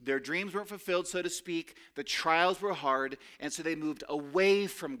 Their dreams weren't fulfilled, so to speak. The trials were hard, and so they moved away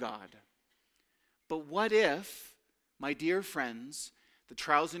from God. But what if, my dear friends, the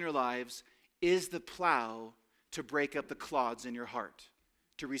trials in your lives is the plow to break up the clods in your heart,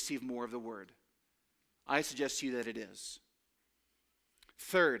 to receive more of the word? I suggest to you that it is.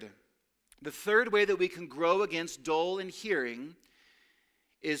 The third way that we can grow against dull in hearing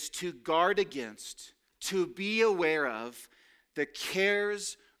is to guard against, to be aware of the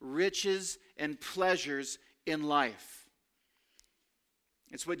cares, riches, and pleasures in life.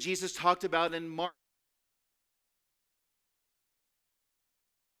 It's what Jesus talked about in Mark.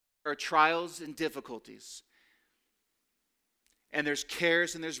 There are trials and difficulties. And there's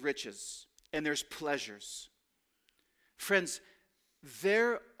cares and there's riches. And there's pleasures. Friends,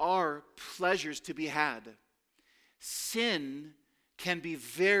 there are pleasures to be had. Sin can be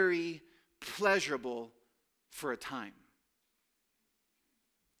very pleasurable for a time.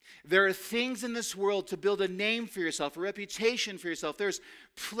 There are things in this world to build a name for yourself, a reputation for yourself. There's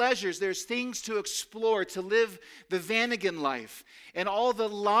pleasures, there's things to explore, to live the Vanagon life, and all the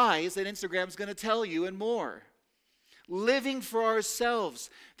lies that Instagram's going to tell you and more. Living for ourselves,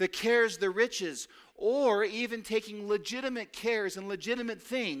 the cares, the riches, or even taking legitimate cares and legitimate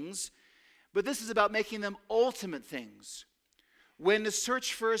things, but this is about making them ultimate things. When to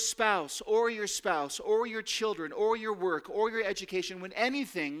search for a spouse or your children or your work or your education, when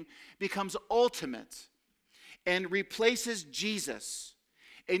anything becomes ultimate and replaces Jesus,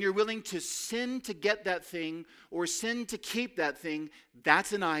 and you're willing to sin to get that thing or sin to keep that thing,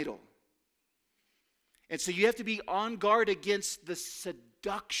 that's an idol. And so you have to be on guard against the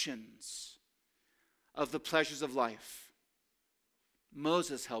seductions of the pleasures of life.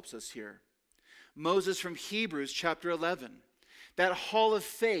 Moses helps us here. Moses from Hebrews chapter 11. That hall of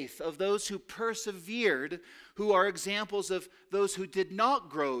faith of those who persevered, who are examples of those who did not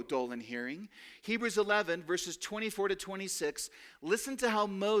grow dull in hearing. Hebrews 11, verses 24 to 26. Listen to how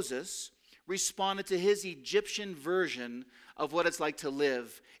Moses responded to his Egyptian version of what it's like to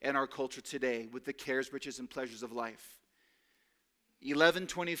live in our culture today with the cares, riches, and pleasures of life.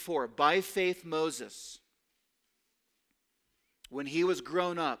 11:24. By faith Moses, when he was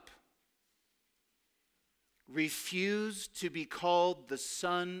grown up, refused to be called the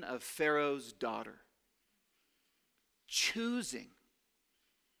son of Pharaoh's daughter, choosing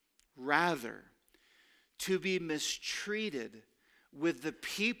rather to be mistreated with the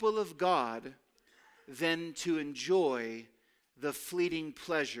people of God than to enjoy the fleeting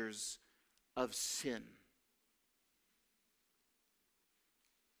pleasures of sin.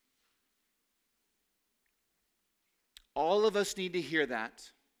 All of us need to hear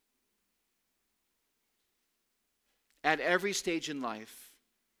that at every stage in life,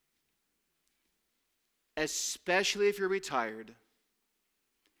 especially if you're retired,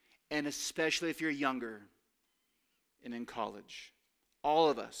 and especially if you're younger and in college. All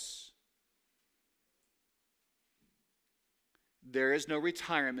of us. There is no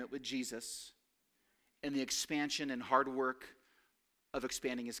retirement with Jesus in the expansion and hard work of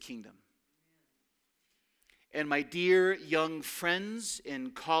expanding his kingdom. And my dear young friends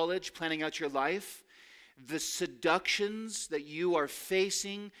in college planning out your life, the seductions that you are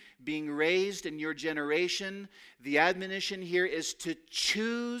facing, being raised in your generation, the admonition here is to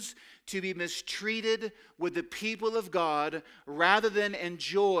choose to be mistreated with the people of God rather than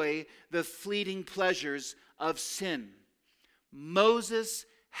enjoy the fleeting pleasures of sin. Moses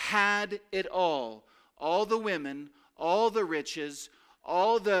had it all the women, all the riches,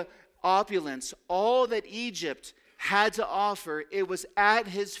 all the opulence, all that Egypt had to offer. It was at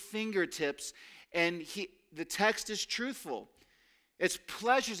his fingertips. And the text is truthful. It's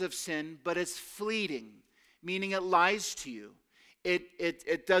pleasures of sin, but it's fleeting, meaning it lies to you.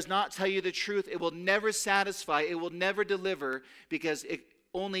 It does not tell you the truth. It will never satisfy. It will never deliver, because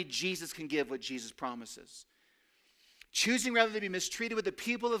only Jesus can give what Jesus promises. Choosing rather to be mistreated with the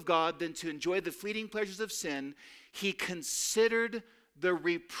people of God than to enjoy the fleeting pleasures of sin, he considered the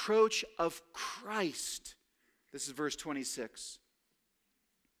reproach of Christ. This is verse 26.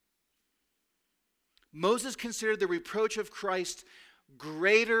 Moses considered the reproach of Christ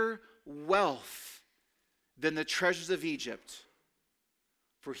greater wealth than the treasures of Egypt,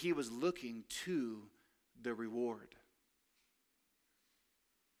 for he was looking to the reward.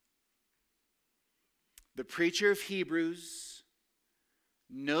 The preacher of Hebrews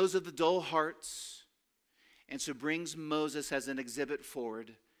knows of the dull hearts, and so brings Moses as an exhibit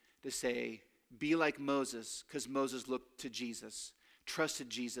forward to say, be like Moses, because Moses looked to Jesus, trusted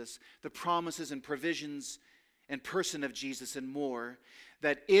Jesus, the promises and provisions and person of Jesus and more,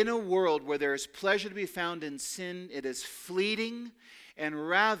 that in a world where there is pleasure to be found in sin, it is fleeting, and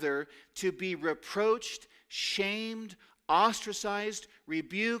rather to be reproached, shamed, ostracized,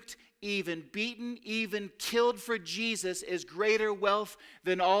 rebuked, even beaten, even killed for Jesus is greater wealth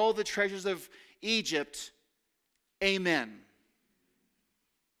than all the treasures of Egypt. Amen.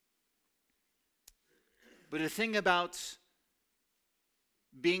 But the thing about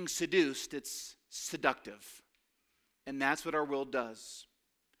being seduced, it's seductive. And that's what our world does.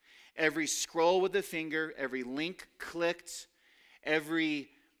 Every scroll with the finger, every link clicked, every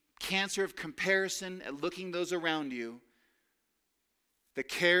cancer of comparison at looking those around you, the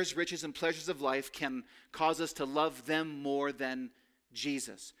cares, riches, and pleasures of life can cause us to love them more than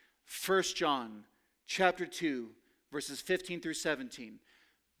Jesus. 1 John chapter 2, verses 15 through 17.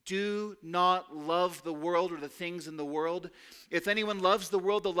 Do not love the world or the things in the world. If anyone loves the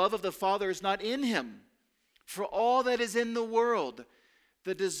world, the love of the Father is not in him. For all that is in the world,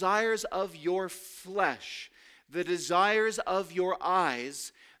 the desires of your flesh, the desires of your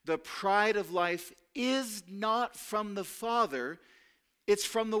eyes, the pride of life is not from the Father, it's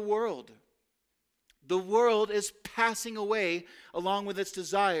from the world. The world is passing away along with its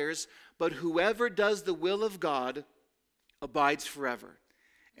desires, but whoever does the will of God abides forever.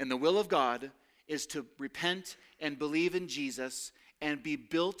 And the will of God is to repent and believe in Jesus and be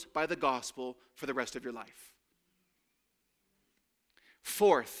built by the gospel for the rest of your life.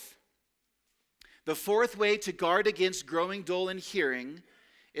 Fourth, the fourth way to guard against growing dull in hearing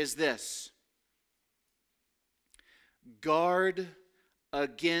is this: guard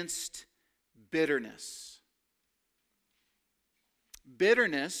against bitterness.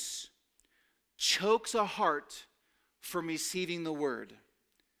 Bitterness chokes a heart from receiving the word.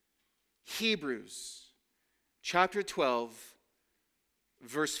 Hebrews chapter 12,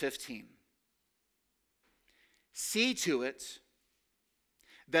 verse 15. See to it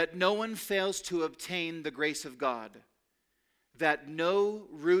that no one fails to obtain the grace of God, that no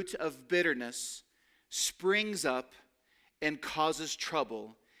root of bitterness springs up and causes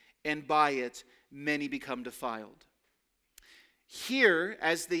trouble, and by it many become defiled. Here,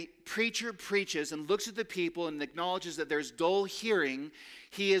 as the preacher preaches and looks at the people and acknowledges that there's dull hearing,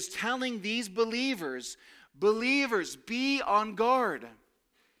 he is telling these believers, be on guard.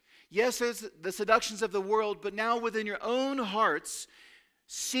 Yes, there's the seductions of the world, but now within your own hearts,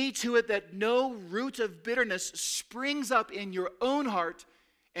 see to it that no root of bitterness springs up in your own heart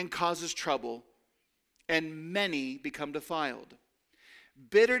and causes trouble, and many become defiled.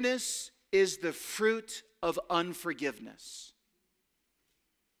 Bitterness is the fruit of unforgiveness.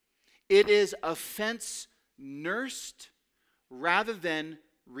 It is offense nursed rather than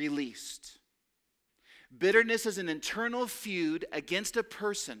released. Bitterness is an internal feud against a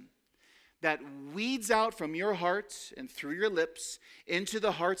person that weeds out from your heart and through your lips into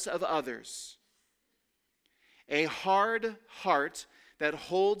the hearts of others. A hard heart that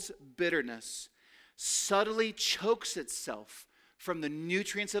holds bitterness subtly chokes itself from the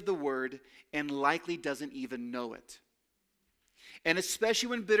nutrients of the word and likely doesn't even know it. And especially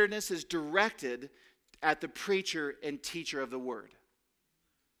when bitterness is directed at the preacher and teacher of the word.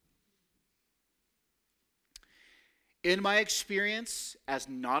 In my experience as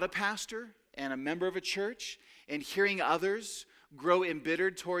not a pastor and a member of a church, and hearing others grow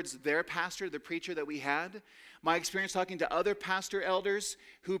embittered towards their pastor, the preacher that we had, my experience talking to other pastor elders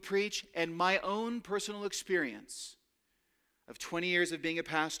who preach, and my own personal experience of 20 years of being a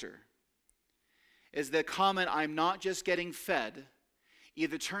pastor, is the comment, "I'm not just getting fed,"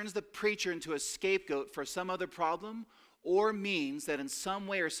 either turns the preacher into a scapegoat for some other problem, or means that in some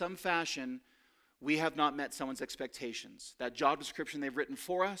way or some fashion, we have not met someone's expectations. That job description they've written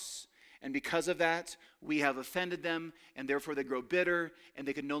for us, and because of that, we have offended them, and therefore they grow bitter, and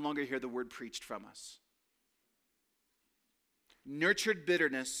they can no longer hear the word preached from us. Nurtured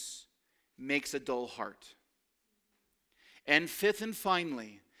bitterness makes a dull heart. And fifth and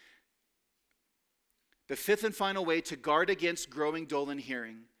finally, the fifth and final way to guard against growing dull in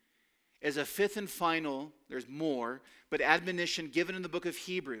hearing is a fifth and final, there's more, but admonition given in the book of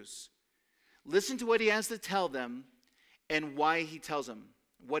Hebrews. Listen to what he has to tell them and why he tells them,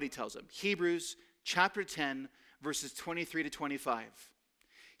 what he tells them. Hebrews chapter 10, verses 23 to 25.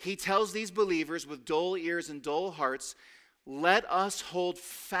 He tells these believers with dull ears and dull hearts, let us hold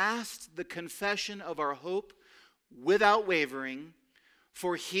fast the confession of our hope without wavering,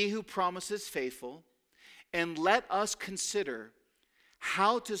 for he who promises faithful, and let us consider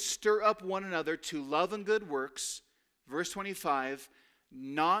how to stir up one another to love and good works, verse 25,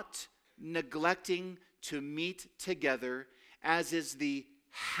 not neglecting to meet together, as is the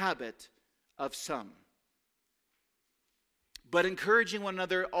habit of some, but encouraging one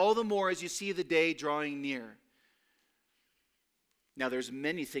another all the more as you see the day drawing near. Now, there's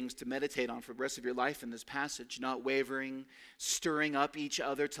many things to meditate on for the rest of your life in this passage. Not wavering, stirring up each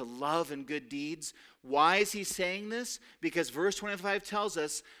other to love and good deeds. Why is he saying this? Because verse 25 tells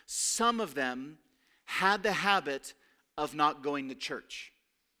us some of them had the habit of not going to church.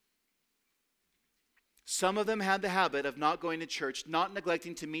 Some of them had the habit of not going to church, not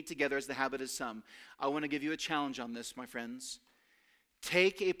neglecting to meet together as the habit is some. I want to give you a challenge on this, my friends.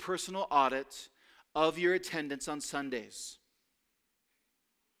 Take a personal audit of your attendance on Sundays.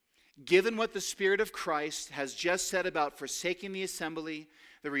 Given what the Spirit of Christ has just said about forsaking the assembly,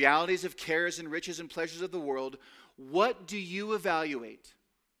 the realities of cares and riches and pleasures of the world, what do you evaluate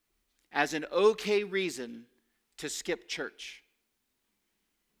as an okay reason to skip church?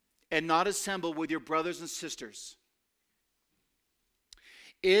 and not assemble with your brothers and sisters?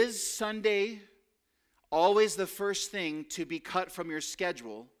 Is Sunday always the first thing to be cut from your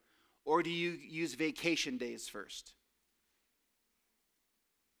schedule, or do you use vacation days first?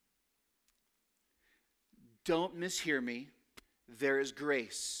 Don't mishear me. There is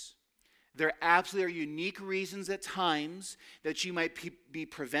grace. There absolutely are unique reasons at times that you might be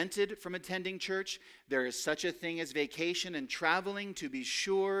prevented from attending church. There is such a thing as vacation and traveling, to be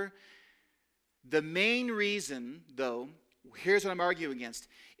sure. The main reason, though, here's what I'm arguing against.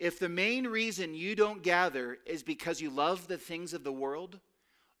 If the main reason you don't gather is because you love the things of the world,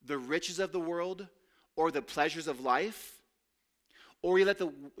 the riches of the world, or the pleasures of life, or you let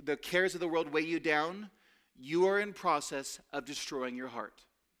the cares of the world weigh you down, you are in process of destroying your heart.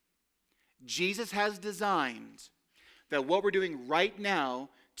 Jesus has designed that what we're doing right now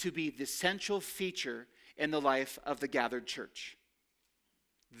to be the central feature in the life of the gathered church.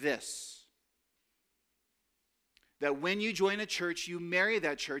 This. That when you join a church, you marry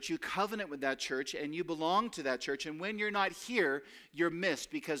that church, you covenant with that church, and you belong to that church. And when you're not here, you're missed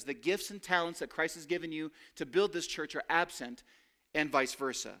because the gifts and talents that Christ has given you to build this church are absent, and vice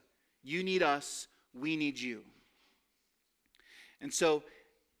versa. You need us, we need you. And so,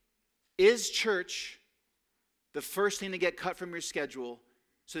 is church the first thing to get cut from your schedule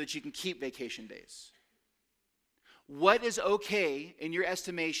so that you can keep vacation days? What is okay in your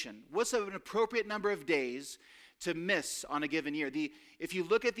estimation? What's an appropriate number of days to miss on a given year? If you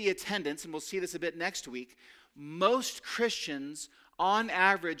look at the attendance, and we'll see this a bit next week, most Christians on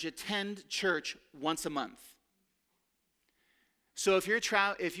average attend church once a month. So if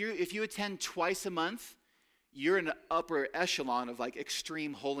you attend twice a month, you're in the upper echelon of like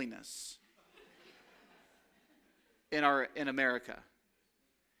extreme holiness in America.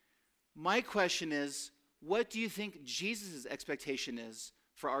 My question is, what do you think Jesus' expectation is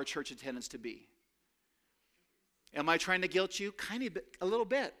for our church attendance to be? Am I trying to guilt you? A little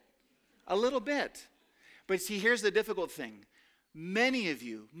bit. But see, here's the difficult thing. Many of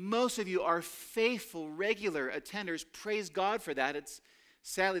you, most of you are faithful, regular attenders. Praise God for that. It's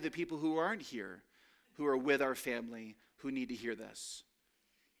sadly the people who aren't here, who are with our family, who need to hear this.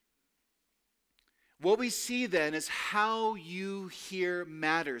 What we see then is how you hear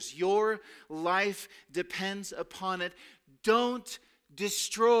matters. Your life depends upon it. Don't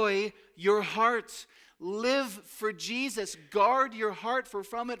destroy your heart. Live for Jesus. Guard your heart, for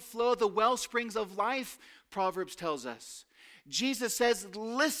from it flow the well springs of life, Proverbs tells us. Jesus says,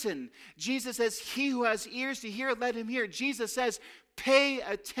 listen. Jesus says, he who has ears to hear, let him hear. Jesus says, pay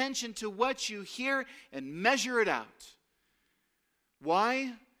attention to what you hear and measure it out.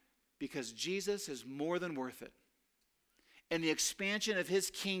 Why? Because Jesus is more than worth it. And the expansion of his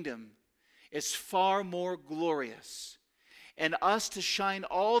kingdom is far more glorious. And us to shine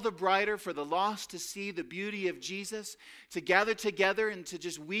all the brighter for the lost to see the beauty of Jesus, to gather together and to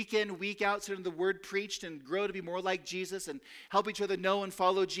just week in, week out, sort of the word preached and grow to be more like Jesus and help each other know and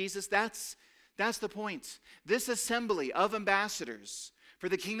follow Jesus. That's the point. This assembly of ambassadors for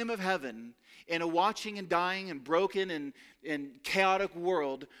the kingdom of heaven in a watching and dying and broken and chaotic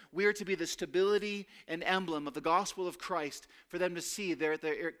world, we are to be the stability and emblem of the gospel of Christ for them to see there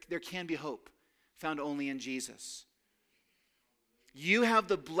can be hope found only in Jesus. You have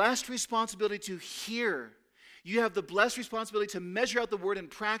the blessed responsibility to hear. You have the blessed responsibility to measure out the word in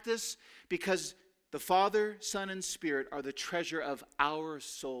practice because the Father, Son, and Spirit are the treasure of our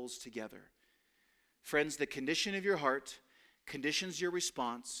souls together. Friends, the condition of your heart conditions your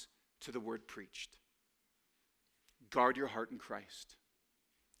response to the word preached. Guard your heart in Christ.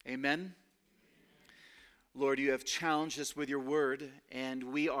 Amen? Lord, you have challenged us with your word, and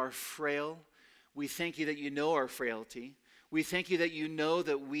we are frail. We thank you that you know our frailty. We thank you that you know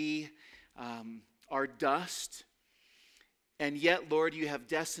that we are dust, and yet, Lord, you have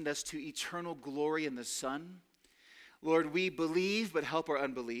destined us to eternal glory in the Son. Lord, we believe, but help our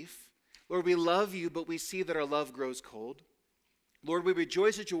unbelief. Lord, we love you, but we see that our love grows cold. Lord, we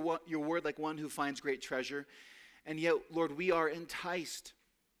rejoice at your word like one who finds great treasure, and yet, Lord, we are enticed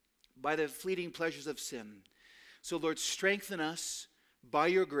by the fleeting pleasures of sin. So, Lord, strengthen us by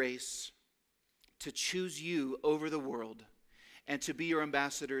your grace to choose you over the world and to be your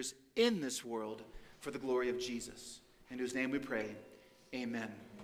ambassadors in this world for the glory of Jesus. In whose name we pray, amen.